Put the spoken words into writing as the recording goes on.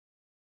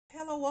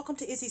Hello, welcome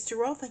to Izzy's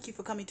Tarot. Thank you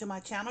for coming to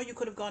my channel. You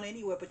could have gone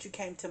anywhere, but you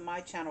came to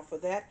my channel for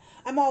that.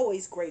 I'm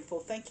always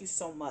grateful. Thank you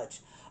so much.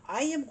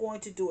 I am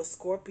going to do a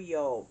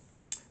Scorpio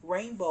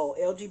Rainbow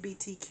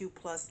LGBTQ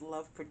plus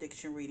love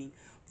prediction reading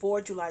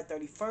for July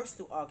 31st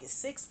through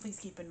August 6th. Please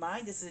keep in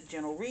mind this is a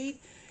general read.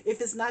 If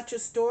it's not your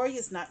story,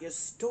 it's not your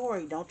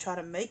story. Don't try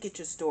to make it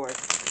your story.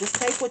 Just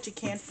take what you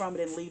can from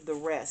it and leave the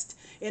rest.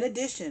 In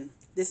addition,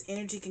 this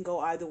energy can go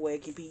either way.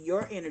 It can be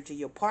your energy,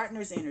 your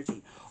partner's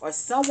energy, or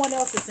someone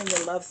else that's in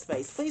your love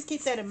space. Please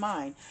keep that in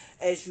mind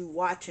as you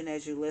watch and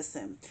as you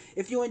listen.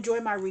 If you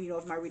enjoy my reading or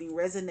if my reading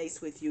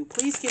resonates with you,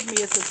 please give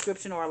me a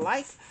subscription or a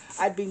like.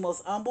 I'd be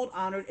most humbled,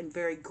 honored, and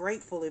very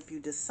grateful if you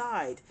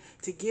decide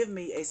to give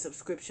me a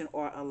subscription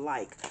or a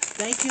like.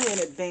 Thank you in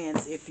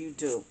advance if you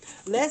do.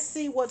 Let's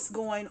see what's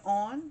going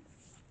on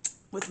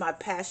with my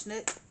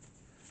passionate,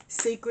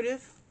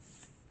 secretive,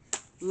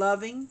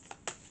 loving,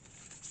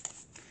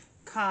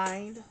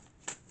 kind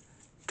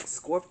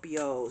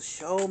Scorpios.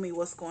 Show me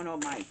what's going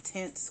on, my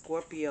intense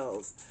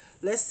Scorpios.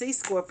 Let's see,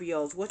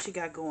 Scorpios, what you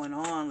got going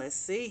on. Let's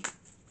see.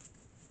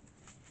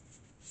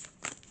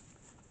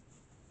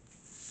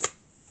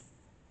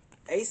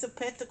 Ace of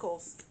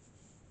Pentacles,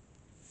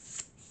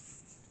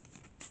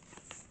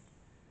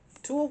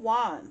 Two of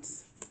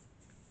Wands,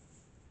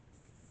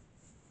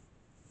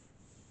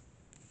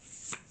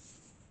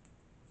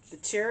 the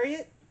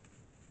Chariot,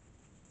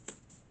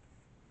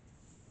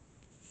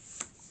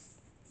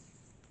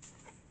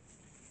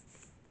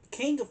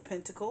 King of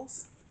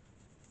Pentacles,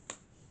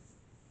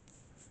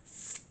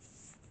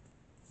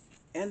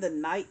 and the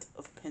Knight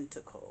of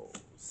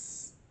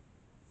Pentacles.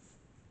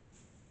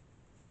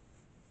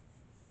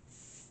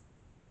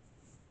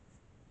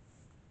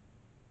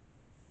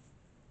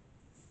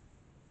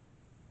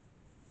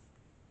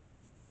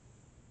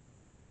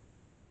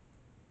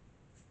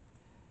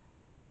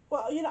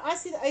 Well, I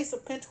see the Ace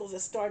of Pentacles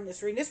is starting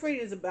this reading. This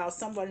reading is about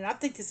somebody, and I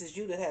think this is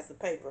you that has the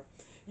paper.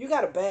 You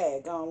got a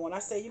bag. When I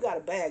say you got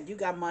a bag, you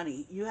got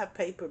money. You have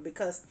paper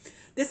because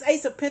this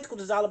Ace of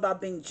Pentacles is all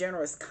about being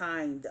generous,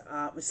 kind.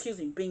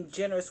 Being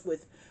generous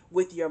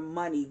with your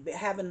money,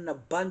 having an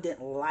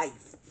abundant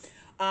life.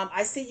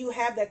 I see you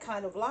have that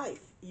kind of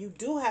life. You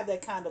do have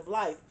that kind of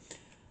life.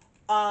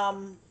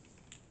 Um,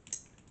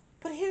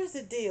 but here's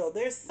the deal.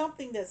 There's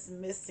something that's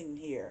missing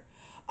here.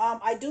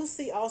 I do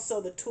see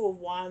also the Two of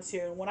Wands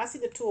here. And when I see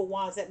the Two of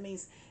Wands, that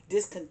means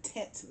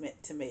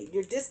discontentment to me.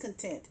 You're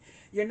discontent.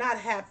 You're not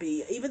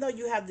happy. Even though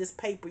you have this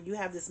paper, you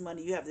have this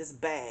money, you have this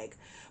bag.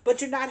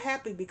 But you're not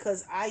happy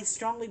because I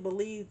strongly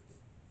believe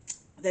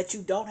that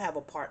you don't have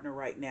a partner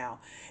right now.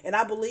 And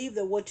I believe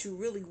that what you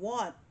really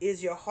want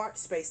is your heart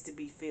space to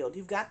be filled.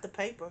 You've got the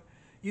paper.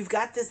 You've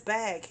got this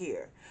bag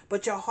here,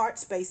 but your heart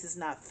space is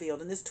not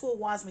filled. And this Two of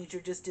Wands means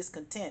you're just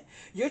discontent.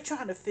 You're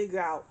trying to figure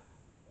out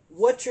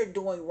what you're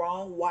doing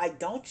wrong. Why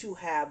don't you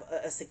have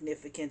a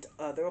significant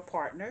other, a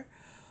partner?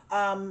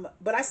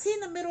 But I see in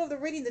the middle of the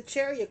reading the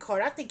Chariot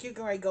card. I think you're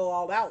going to go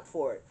all out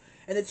for it.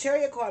 And the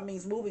Chariot card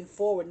means moving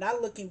forward,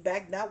 not looking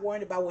back, not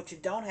worrying about what you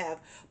don't have,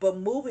 but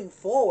moving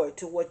forward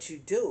to what you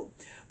do.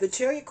 The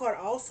Chariot card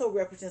also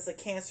represents a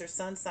Cancer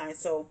sun sign,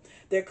 so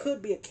there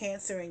could be a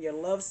Cancer in your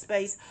love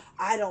space.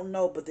 I don't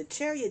know, but the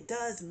Chariot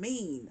does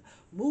mean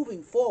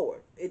moving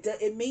forward.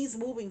 It means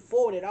moving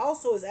forward. It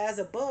also is as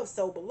above,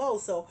 so below.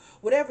 So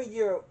whatever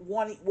you're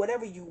wanting,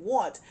 whatever you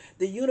want,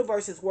 the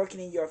universe is working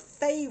in your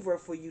favor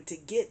for you to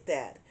get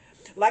that.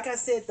 Like I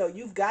said, though,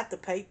 you've got the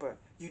paper.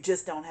 You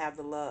just don't have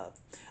the love.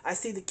 I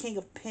see the King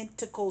of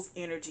Pentacles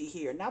energy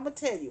here. Now, I'm going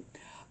to tell you,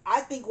 I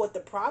think what the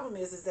problem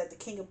is that the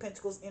King of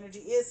Pentacles energy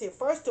is here.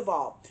 First of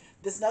all,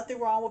 there's nothing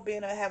wrong with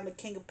having the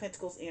King of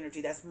Pentacles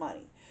energy. That's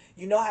money.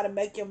 You know how to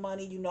make your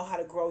money. You know how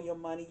to grow your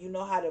money. You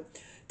know how to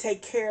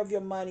take care of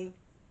your money.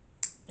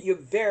 You're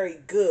very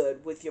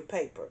good with your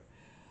paper.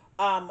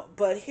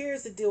 But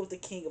here's the deal with the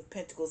King of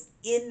Pentacles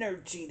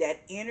energy.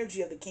 That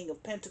energy of the King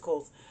of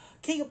Pentacles.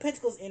 King of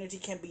Pentacles energy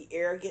can be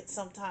arrogant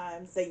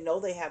sometimes. They know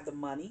they have the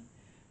money.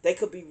 They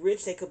could be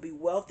rich. They could be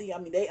wealthy.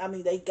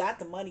 They got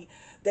the money.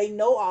 They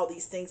know all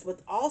these things. But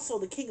also,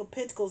 the King of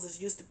Pentacles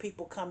is used to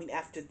people coming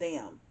after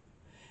them.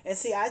 And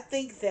see, I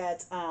think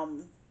that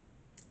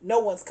no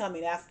one's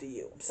coming after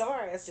you. I'm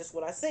sorry, that's just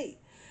what I see.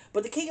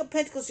 But the King of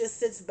Pentacles just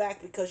sits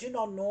back because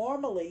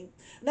normally,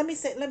 let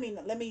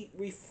me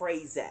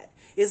rephrase that.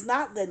 It's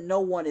not that no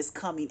one is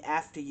coming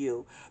after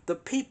you. The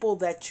people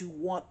that you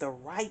want, the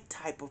right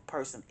type of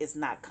person, is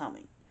not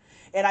coming.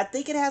 And I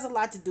think it has a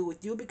lot to do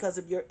with you because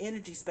of your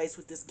energy space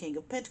with this King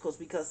of Pentacles.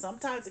 Because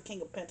sometimes the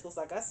King of Pentacles,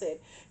 like I said,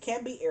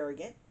 can be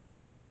arrogant.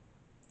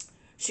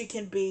 She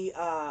can be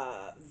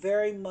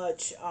very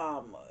much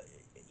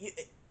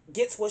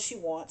gets what she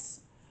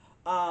wants.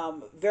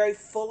 Very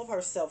full of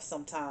herself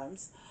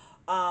sometimes.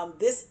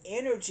 This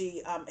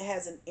energy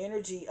has an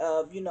energy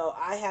of,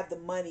 I have the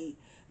money,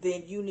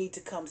 then you need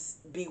to come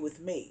be with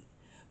me.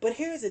 But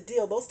here's the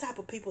deal. Those type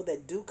of people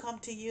that do come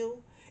to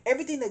you,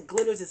 everything that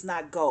glitters is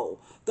not gold.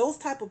 Those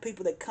type of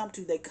people that come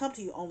to you, they come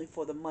to you only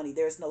for the money.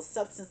 There's no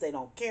substance. They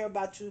don't care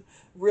about you,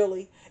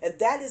 really. And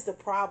that is the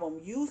problem.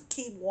 You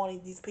keep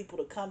wanting these people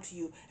to come to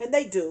you, and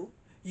they do.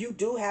 You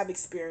do have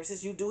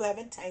experiences, you do have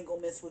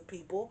entanglements with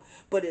people,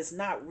 but it's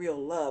not real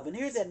love. And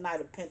here's that Knight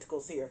of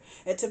Pentacles here.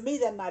 And to me,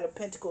 that Knight of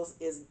Pentacles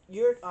is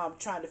you're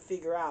trying to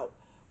figure out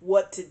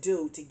what to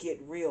do to get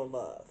real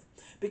love.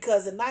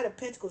 Because the Knight of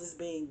Pentacles is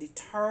being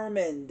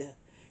determined.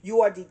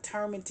 You are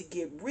determined to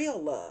get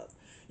real love.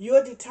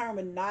 You're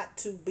determined not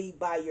to be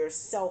by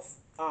yourself.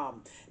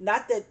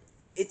 Not that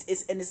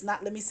it's and it's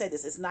not, let me say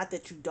this, it's not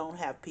that you don't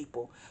have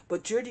people,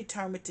 but you're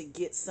determined to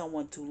get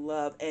someone to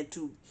love and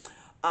to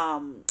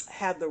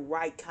have the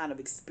right kind of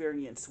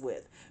experience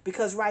with.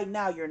 Because right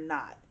now you're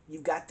not.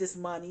 You've got this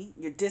money.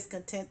 You're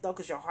discontent though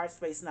because your heart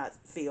space not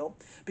filled.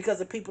 Because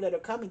the people that are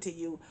coming to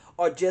you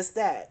are just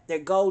that. They're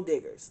gold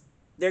diggers.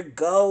 They're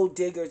gold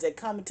diggers. They're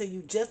coming to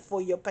you just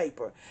for your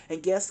paper.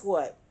 And guess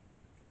what?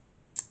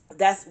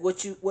 That's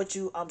what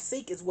you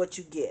seek is what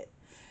you get.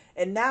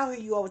 And now here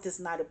you are with this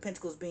Knight of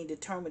Pentacles being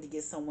determined to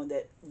get someone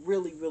that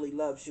really, really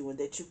loves you and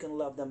that you can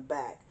love them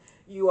back.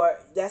 You are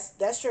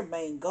that's your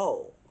main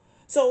goal.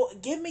 So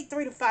give me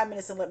 3 to 5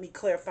 minutes and let me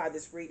clarify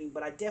this reading,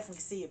 but I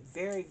definitely see it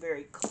very,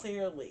 very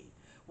clearly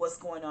what's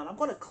going on. I'm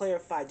going to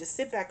clarify. Just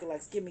sit back and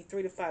relax. Give me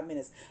 3 to 5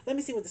 minutes. Let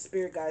me see what the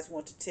spirit guides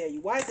want to tell you.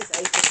 Why is this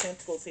Ace of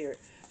Pentacles here?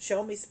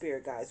 Show me,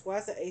 spirit guides. Why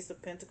is the Ace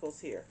of Pentacles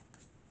here?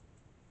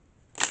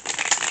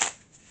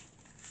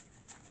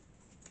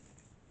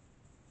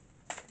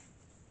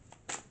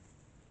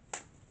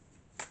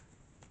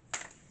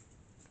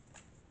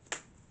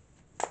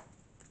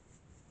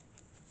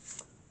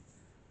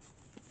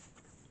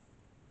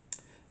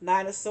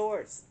 Nine of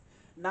Swords.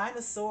 Nine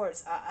of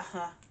Swords.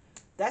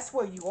 That's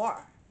where you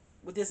are.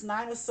 With this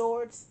Nine of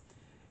Swords,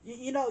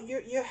 you know,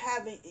 you're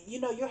having,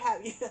 you're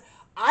having,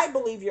 I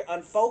believe you're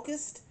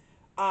unfocused.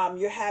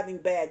 You're having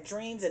bad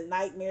dreams and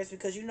nightmares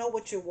because you know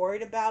what you're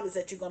worried about is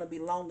that you're going to be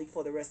lonely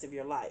for the rest of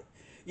your life.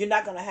 You're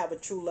not going to have a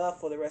true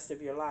love for the rest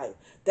of your life.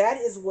 That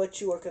is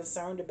what you are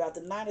concerned about.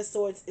 The Nine of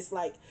Swords is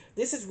like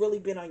this has really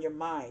been on your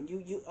mind.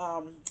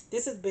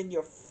 This has been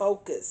your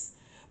focus,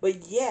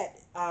 but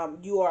yet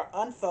you are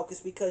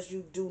unfocused because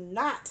you do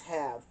not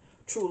have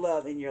true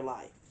love in your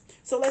life.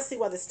 So let's see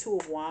why this Two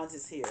of Wands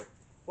is here.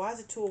 Why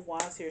is the Two of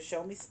Wands here?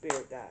 Show me,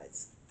 spirit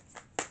guides.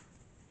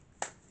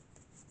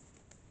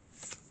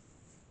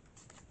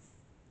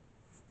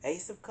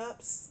 Ace of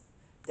Cups.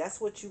 That's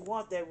what you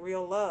want, that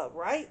real love,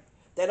 right?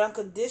 That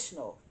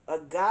unconditional,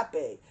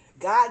 agape,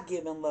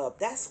 God-given love.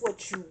 That's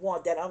what you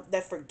want,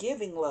 that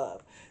forgiving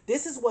love.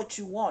 This is what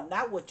you want,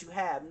 not what you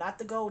have, not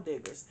the gold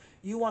diggers.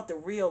 You want the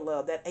real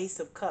love, that Ace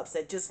of Cups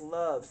that just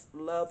loves,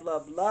 love,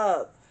 love,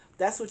 love.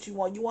 That's what you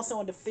want. You want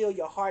someone to fill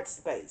your heart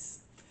space.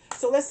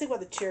 So let's see what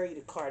the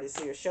Chariot card is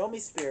here. Show me,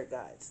 spirit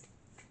guides.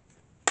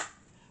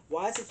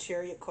 Why is the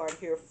Chariot card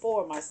here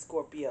for my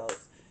Scorpios?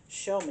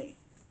 Show me.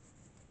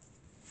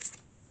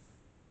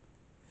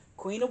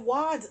 Queen of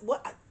Wands.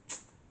 What?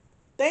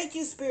 Thank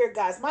you, spirit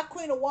guides. My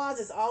Queen of Wands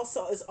is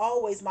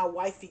always my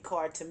wifey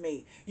card to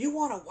me. You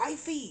want a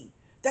wifey.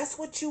 That's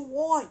what you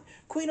want.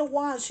 Queen of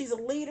Wands, she's a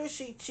leader.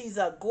 She's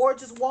a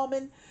gorgeous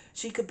woman.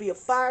 She could be a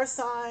fire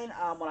sign.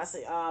 When I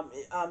say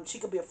she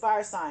could be a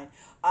fire sign.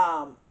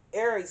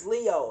 Aries,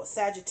 Leo,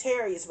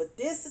 Sagittarius, but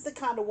this is the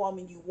kind of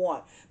woman you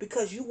want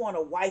because you want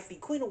a wifey.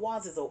 Queen of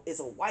Wands is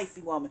a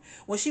wifey woman.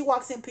 When she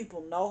walks in,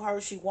 people know her.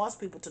 She wants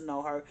people to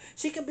know her.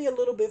 She can be a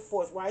little bit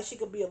forthright. She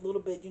could be a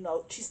little bit,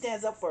 she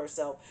stands up for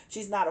herself.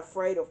 She's not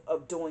afraid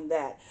of doing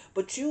that.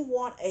 But you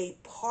want a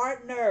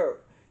partner.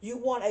 You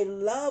want a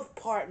love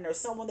partner,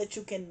 someone that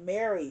you can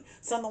marry,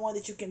 someone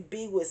that you can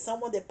be with,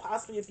 someone that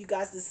possibly, if you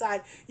guys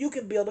decide, you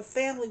can build a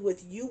family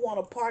with. You want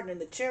a partner,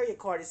 and the Chariot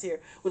card is here,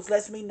 which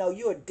lets me know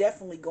you are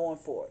definitely going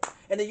for it.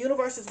 And the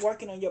universe is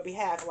working on your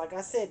behalf. Like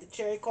I said, the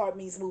Chariot card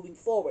means moving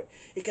forward.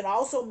 It can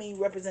also mean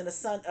represent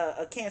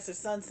a Cancer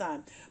sun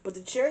sign. But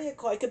the Chariot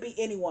card, it could be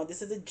anyone.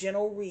 This is a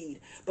general read.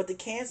 But the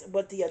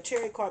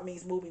Chariot card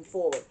means moving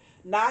forward.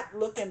 Not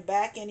looking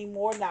back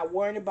anymore, not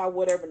worrying about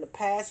whatever in the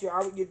past.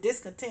 You're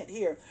discontent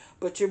here,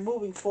 but you're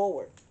moving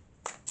forward.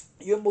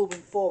 You're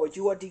moving forward.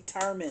 You are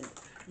determined.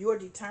 You are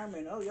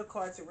determined. Oh, your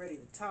cards are ready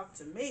to talk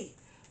to me.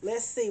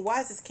 Let's see.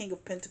 Why is this King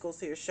of Pentacles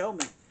here? Show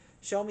me.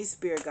 Show me,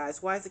 spirit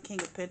guys. Why is the King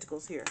of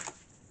Pentacles here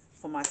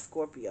for my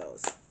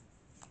Scorpios?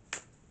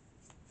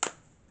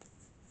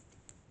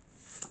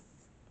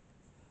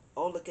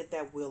 Oh, look at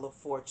that Wheel of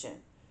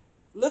Fortune.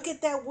 Look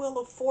at that Wheel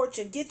of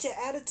Fortune. Get your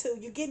attitude.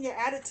 You're getting your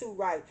attitude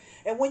right.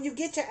 And when you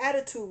get your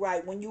attitude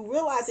right, when you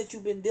realize that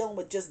you've been dealing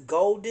with just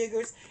gold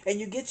diggers and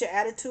you get your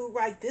attitude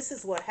right, this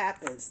is what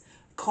happens.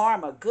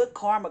 Karma. Good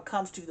karma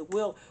comes to you. The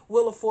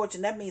Wheel of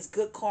Fortune. That means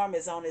good karma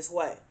is on its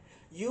way.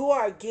 You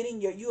are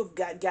getting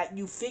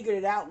you figured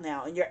it out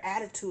now and your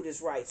attitude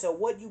is right. So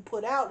what you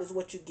put out is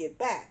what you get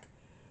back.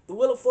 The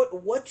Wheel of Fortune,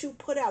 what you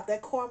put out,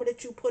 that karma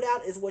that you put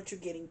out is what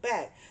you're getting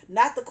back.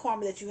 Not the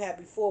karma that you had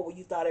before where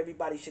you thought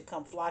everybody should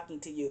come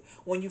flocking to you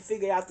when you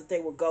figured out that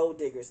they were gold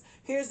diggers.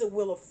 Here's the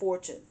Wheel of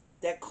Fortune,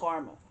 that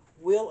karma.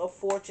 Wheel of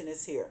Fortune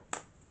is here.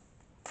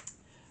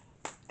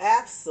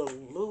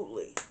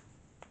 Absolutely.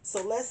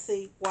 So let's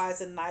see, why is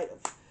the Knight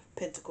of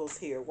Pentacles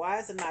here? Why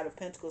is the Knight of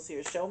Pentacles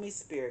here? Show me,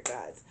 spirit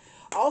guides.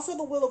 Also,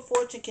 the Wheel of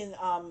Fortune can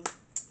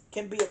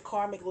can be a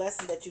karmic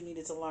lesson that you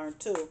needed to learn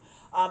too.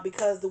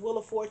 Because the Wheel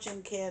of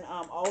Fortune can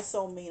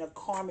also mean a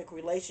karmic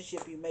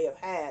relationship you may have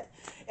had.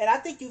 And I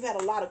think you've had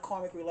a lot of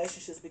karmic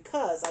relationships,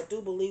 because I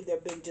do believe there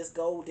have been just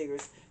gold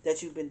diggers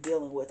that you've been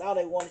dealing with. All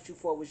they wanted you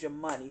for was your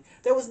money.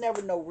 There was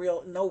never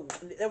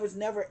there was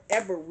never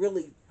ever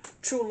really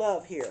true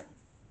love here.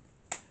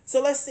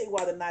 So let's see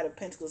why the Knight of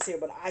Pentacles here.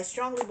 But I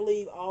strongly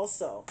believe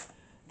also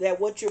that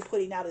what you're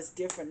putting out is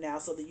different now.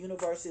 So the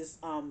universe is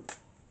on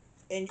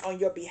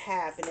your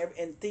behalf,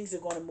 and things are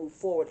going to move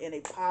forward in a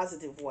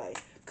positive way.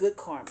 Good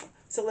karma.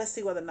 So let's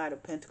see why the Knight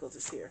of Pentacles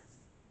is here.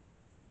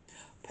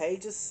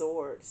 Page of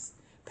Swords.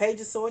 Page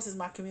of Swords is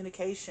my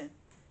communication.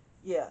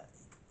 Yeah.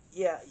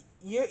 Yeah.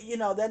 You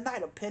know, that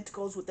Knight of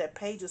Pentacles with that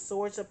Page of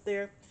Swords up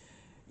there.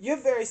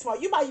 You're very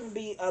smart. You might even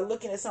be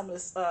looking at some of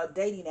this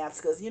dating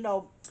apps, because, you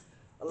know,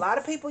 a lot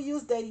of people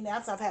use dating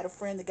apps. I've had a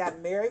friend that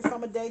got married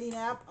from a dating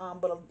app,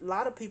 but a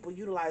lot of people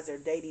utilize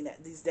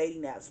these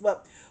dating apps.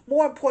 But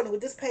more importantly,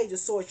 with this Page of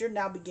Swords, you're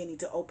now beginning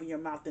to open your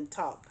mouth and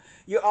talk.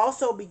 You're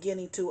also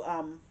beginning to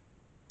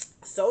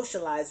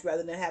socialize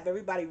rather than have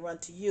everybody run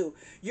to you.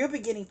 You're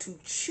beginning to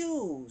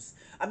choose.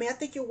 I mean, I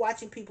think you're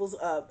watching people's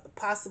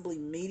possibly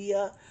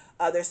media,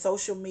 their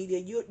social media.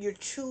 You're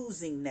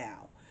choosing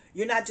now.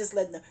 You're not just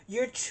letting them,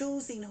 you're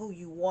choosing who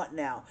you want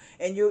now.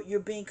 And you're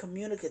being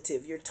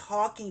communicative. You're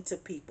talking to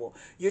people.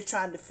 You're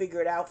trying to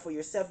figure it out for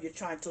yourself. You're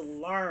trying to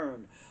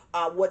learn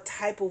what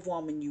type of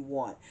woman you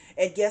want.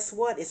 And guess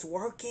what? It's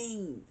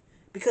working.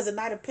 Because the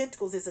Knight of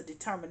Pentacles is a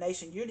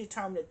determination. You're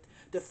determined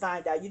to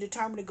find out. You're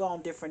determined to go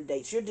on different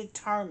dates. You're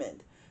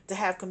determined to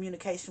have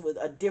communication with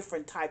a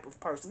different type of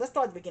person. Let's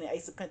start at the beginning.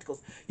 Ace of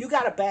Pentacles. You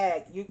got a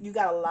bag. You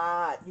got a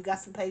lot. You got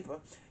some paper.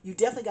 You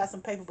definitely got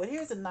some paper. But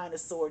here's the Nine of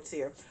Swords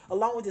here.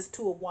 Along with this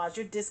Two of Wands,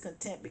 you're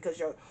discontent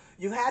because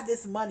you have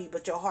this money,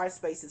 but your heart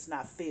space is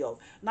not filled.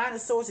 Nine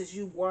of Swords is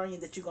you worrying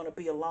that you're going to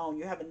be alone.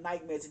 You're having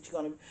nightmares that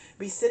you're going to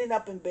be sitting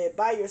up in bed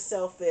by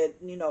yourself at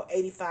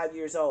 85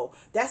 years old.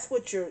 That's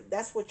what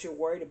you're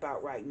worried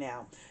about right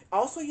now.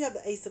 Also, you have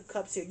the Ace of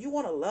Cups here. You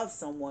want to love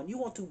someone. You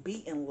want to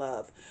be in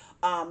love.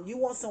 You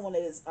want someone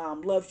that is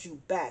loves you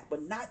back,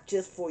 but not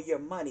just for your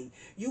money.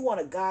 You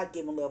want a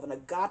God-given love, an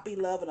agape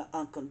love, and an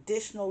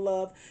unconditional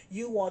love.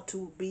 You want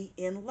to be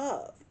in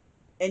love,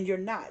 and you're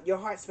not. Your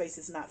heart space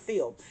is not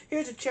filled.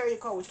 Here's a Chariot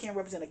card, which can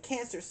represent a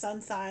Cancer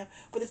sun sign,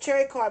 but the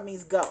Chariot card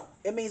means go.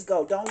 It means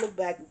go. Don't look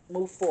back.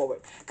 Move forward,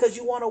 because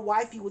you want a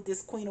wifey with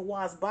this Queen of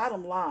Wands.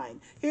 Bottom line.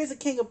 Here's a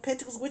King of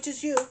Pentacles, which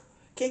is you.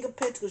 King of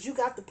Pentacles, you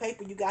got the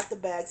paper, you got the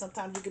bag.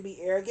 Sometimes you can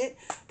be arrogant,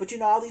 but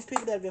all these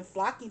people that have been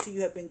flocking to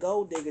you have been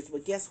gold diggers.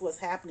 But guess what's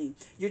happening?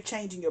 You're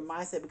changing your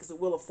mindset because the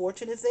Wheel of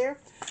Fortune is there.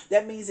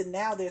 That means that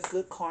now there's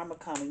good karma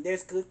coming.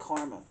 There's good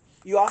karma.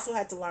 You also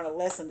had to learn a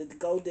lesson that the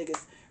gold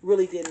diggers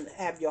really didn't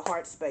have your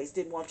heart space,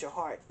 didn't want your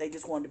heart. They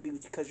just wanted to be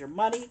with you because your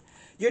money.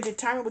 You're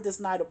determined with this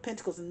Knight of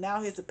Pentacles, and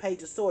now here's the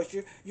Page of Swords.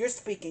 You're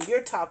speaking,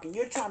 you're talking,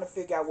 you're trying to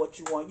figure out what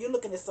you want. You're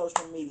looking at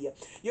social media.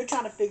 You're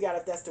trying to figure out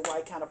if that's the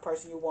right kind of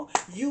person you want.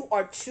 You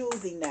are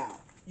choosing now.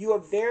 You are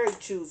very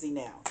choosy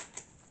now.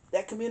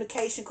 That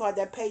communication card,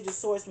 that Page of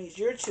Swords means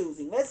you're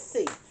choosing. Let's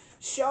see.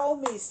 Show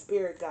me,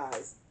 Spirit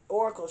guys.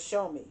 Oracle,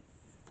 show me.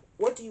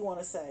 What do you want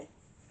to say?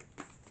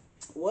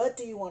 What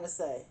do you want to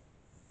say?